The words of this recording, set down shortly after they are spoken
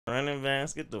Running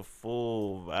Vans, get the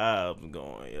full vibes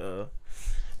going, yo.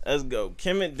 Let's go.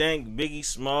 Kemet Dank, Biggie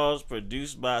Smalls,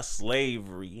 produced by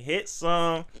Slavery. Hit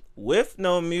song with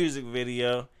no music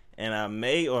video. And I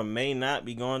may or may not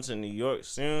be going to New York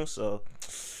soon, so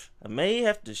I may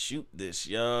have to shoot this,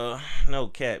 y'all. No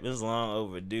cap, it's long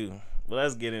overdue. But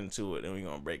let's get into it, and we're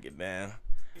gonna break it down.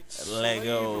 Let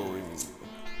go.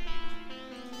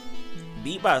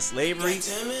 Beat by Slavery,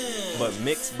 but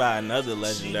mixed by another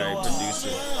legendary producer,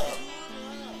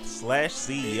 Slash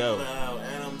CEO.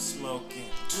 And I'm smoking.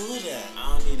 Do that.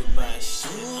 I don't need to buy shit.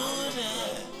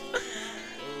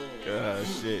 God,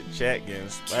 shit, chat getting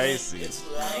spicy.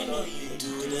 I know you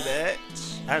do that.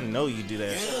 I know you do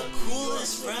that. You're the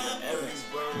coolest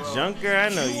rapper. Junker, I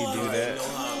know you do that.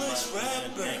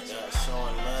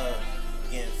 Showing love,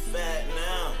 getting fat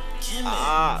now.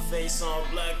 Kemet, face on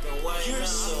black and white. You're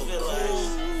so cool.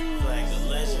 Like a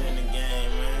legend in the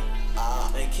game, man.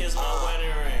 They kiss my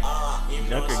wedding ring.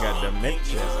 Junker got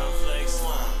dementia.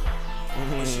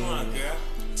 What you want, girl?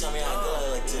 Tell me how good I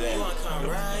look today. You wanna come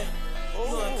ride? You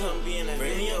wanna come be in a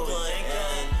video with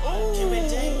that? Kemet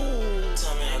Dank.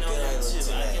 Tell me how good I look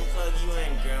today. I can plug you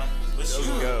in, girl. Let's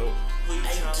go. Who you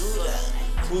trying to fuck?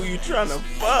 Who you trying to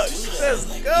fuck? Let's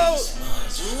go.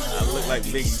 I look like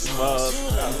Biggie Smalls.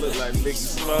 I look like Biggie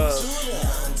Smalls.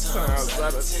 Alright.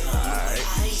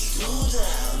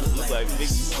 Look like Biggie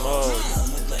Smalls.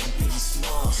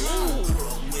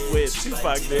 With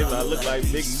Tupac did, I look like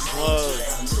Biggie Smalls.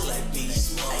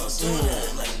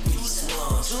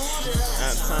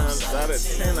 9 times out of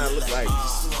 10, I look like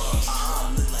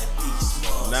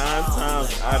 9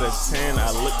 times out of 10,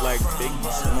 I look like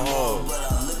Biggie Smalls.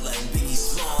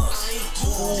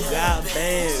 Who got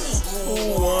bands? Who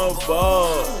won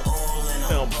ball?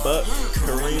 Buck,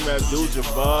 Kareem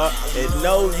Abdul-Jabbar, and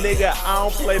no nigga, I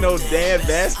don't play no damn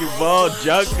basketball,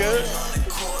 Junker.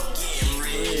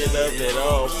 End up it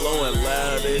all, blowing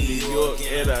loud in New York,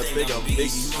 and I think I'm Biggie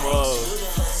Smalls.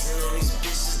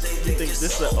 You think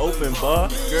this an open bar?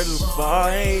 Girl, this bar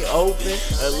ain't open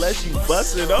unless you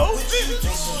bust it open.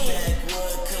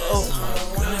 Oh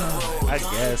my god, I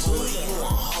guess.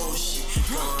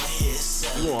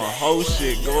 You want whole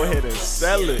shit, go ahead and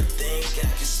sell it.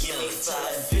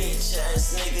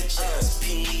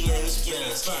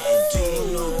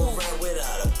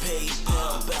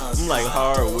 I'm like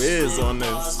hard whiz on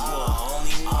this.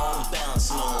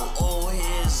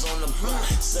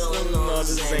 Selling all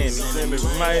this Zanny. It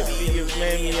might be your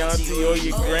mammy, auntie, or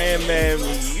your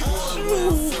grandmammy.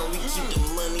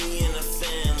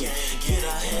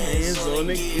 Hands on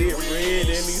it, get red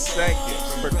any second.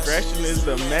 Progression is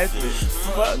the method.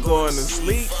 Fuck going to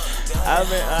sleep. I've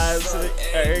been eyes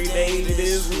every day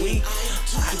this week.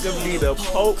 I could be the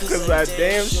Pope cause I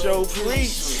damn sure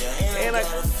preach. And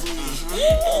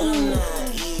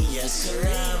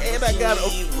I got a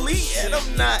fleet and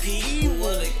I'm not evil.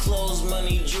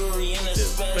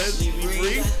 Especially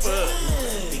reefer.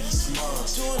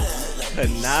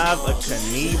 Connive a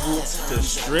Knievel to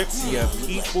strip your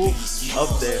people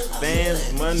of their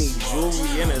fans' money,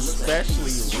 jewelry, and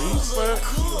especially reefer.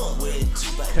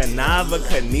 Connive a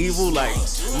Knievel, like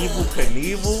evil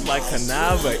Knievel, like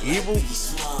connive a evil.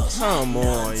 Come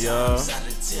on, y'all.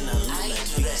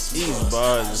 These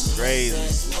bars is crazy.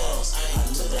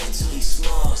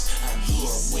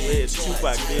 With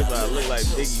Tupac did, but I look like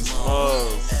Biggie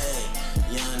Smalls.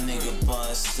 Young nigga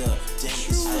bust up,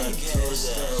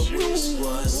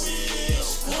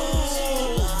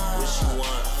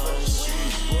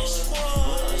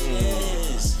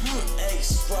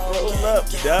 Roll up,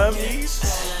 dummies.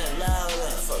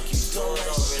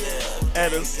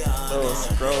 At a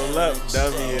scroll up,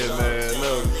 dummy in there.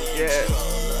 No, yeah.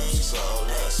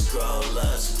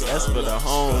 That's for the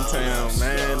hometown,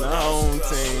 man. The home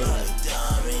team.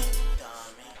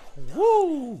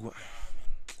 Woo!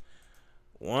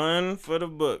 One for the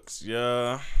books,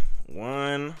 y'all.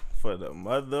 One for the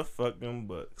motherfucking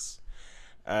books.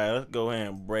 Alright, let's go ahead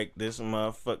and break this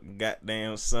motherfucking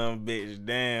goddamn son bitch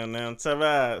down now.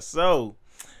 So,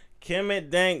 Kemet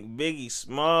Dank, Biggie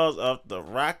Smalls off the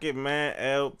Rocket Man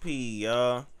LP,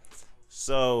 y'all.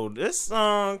 So, this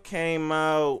song came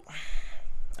out,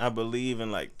 I believe,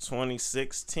 in like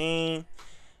 2016.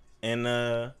 And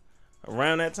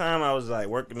around that time, I was like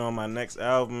working on my next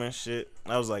album and shit.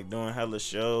 I was like doing hella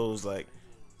shows like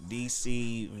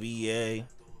DC, VA.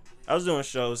 I was doing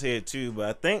shows here too, but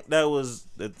I think that was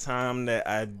the time that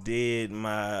I did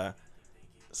my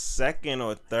second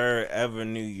or third ever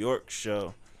New York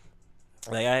show.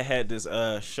 Like I had this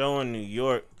show in New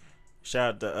York.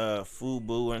 Shout out to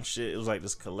Fubu and shit. It was like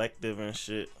this collective and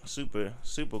shit. Super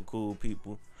cool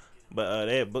people. But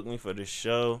they had booked me for the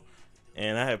show,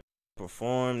 and I had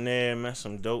performed there, met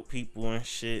some dope people and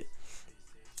shit.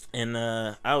 And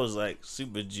I was like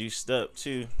super juiced up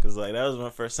too, cause like that was my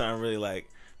first time really like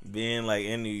being like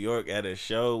in New York at a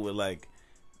show with like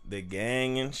the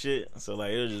gang and shit. So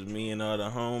like it was just me and all the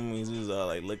homies. We was all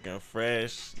like looking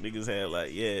fresh. Niggas had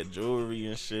like jewelry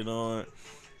and shit on,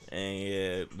 and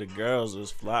yeah, the girls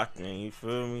was flocking. You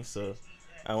feel me? So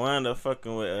I wound up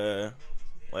fucking with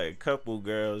like a couple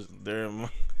girls during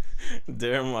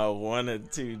my 1 or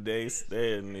 2 day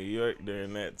stay in New York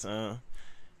during that time.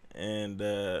 And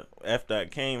after I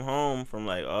came home from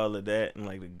like all of that and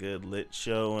like the good lit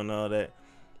show and all that,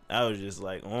 I was just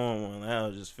like on one. I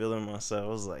was just feeling myself. I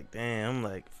was like, damn, I'm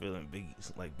like feeling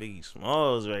Biggie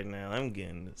Smalls right now. I'm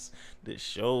getting this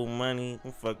show money.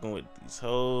 I'm fucking with these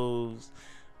hoes.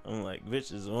 I'm like,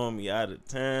 bitches on me out of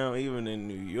town, even in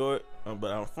New York.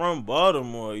 But I'm from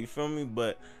Baltimore, you feel me?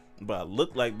 But I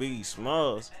look like Biggie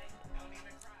Smalls.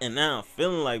 And now I'm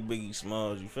feeling like Biggie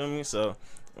Smalls, you feel me? So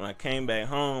when I came back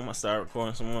home, I started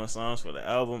recording some more songs for the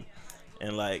album.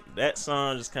 And like that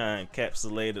song just kind of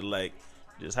encapsulated like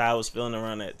just how I was feeling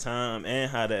around that time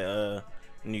and how that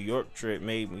New York trip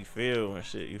made me feel and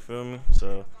shit, you feel me?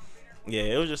 So yeah,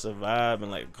 it was just a vibe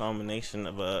and like a combination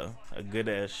of a good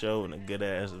ass show and a good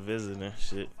ass visit and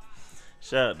shit.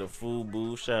 Shout out to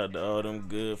Fubu, shout out to all them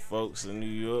good folks in New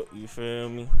York, you feel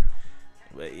me?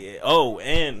 But yeah, oh,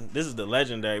 and this is the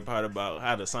legendary part about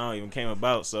how the song even came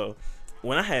about. So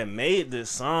when I had made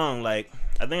this song, like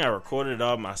I think I recorded it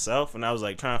all myself, and I was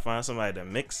like trying to find somebody to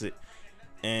mix it.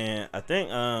 And I think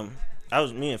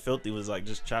me and Filthy was like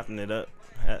just chopping it up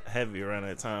heavy around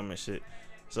that time and shit.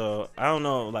 So I don't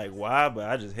know like why, but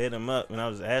I just hit him up and I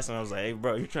was asking, I was like, hey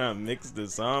bro, you trying to mix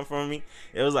this song for me?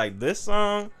 It was like this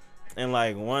song and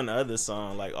like one other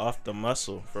song, like Off the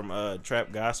Muscle from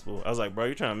Trap Gospel. I was like, bro,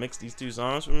 you trying to mix these 2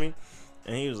 songs for me?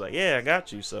 And he was like, yeah, I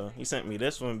got you. So he sent me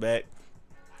this one back.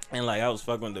 And like I was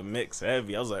fucking with the mix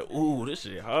heavy. I was like, ooh, this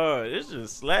shit hard. This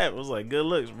just slap. I was like, good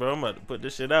looks, bro. I'm about to put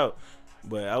this shit out.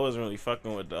 But I wasn't really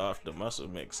fucking with the Off the Muscle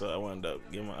mix, so I wound up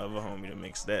getting my other homie to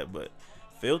mix that. But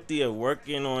Filthy of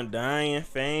Working on Dying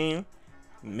fame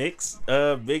mixed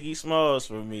Biggie Smalls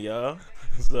for me, y'all.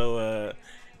 So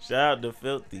shout out to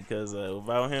Filthy, because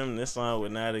without him, this song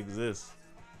would not exist.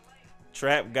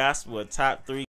 Trap Gospel, a top 3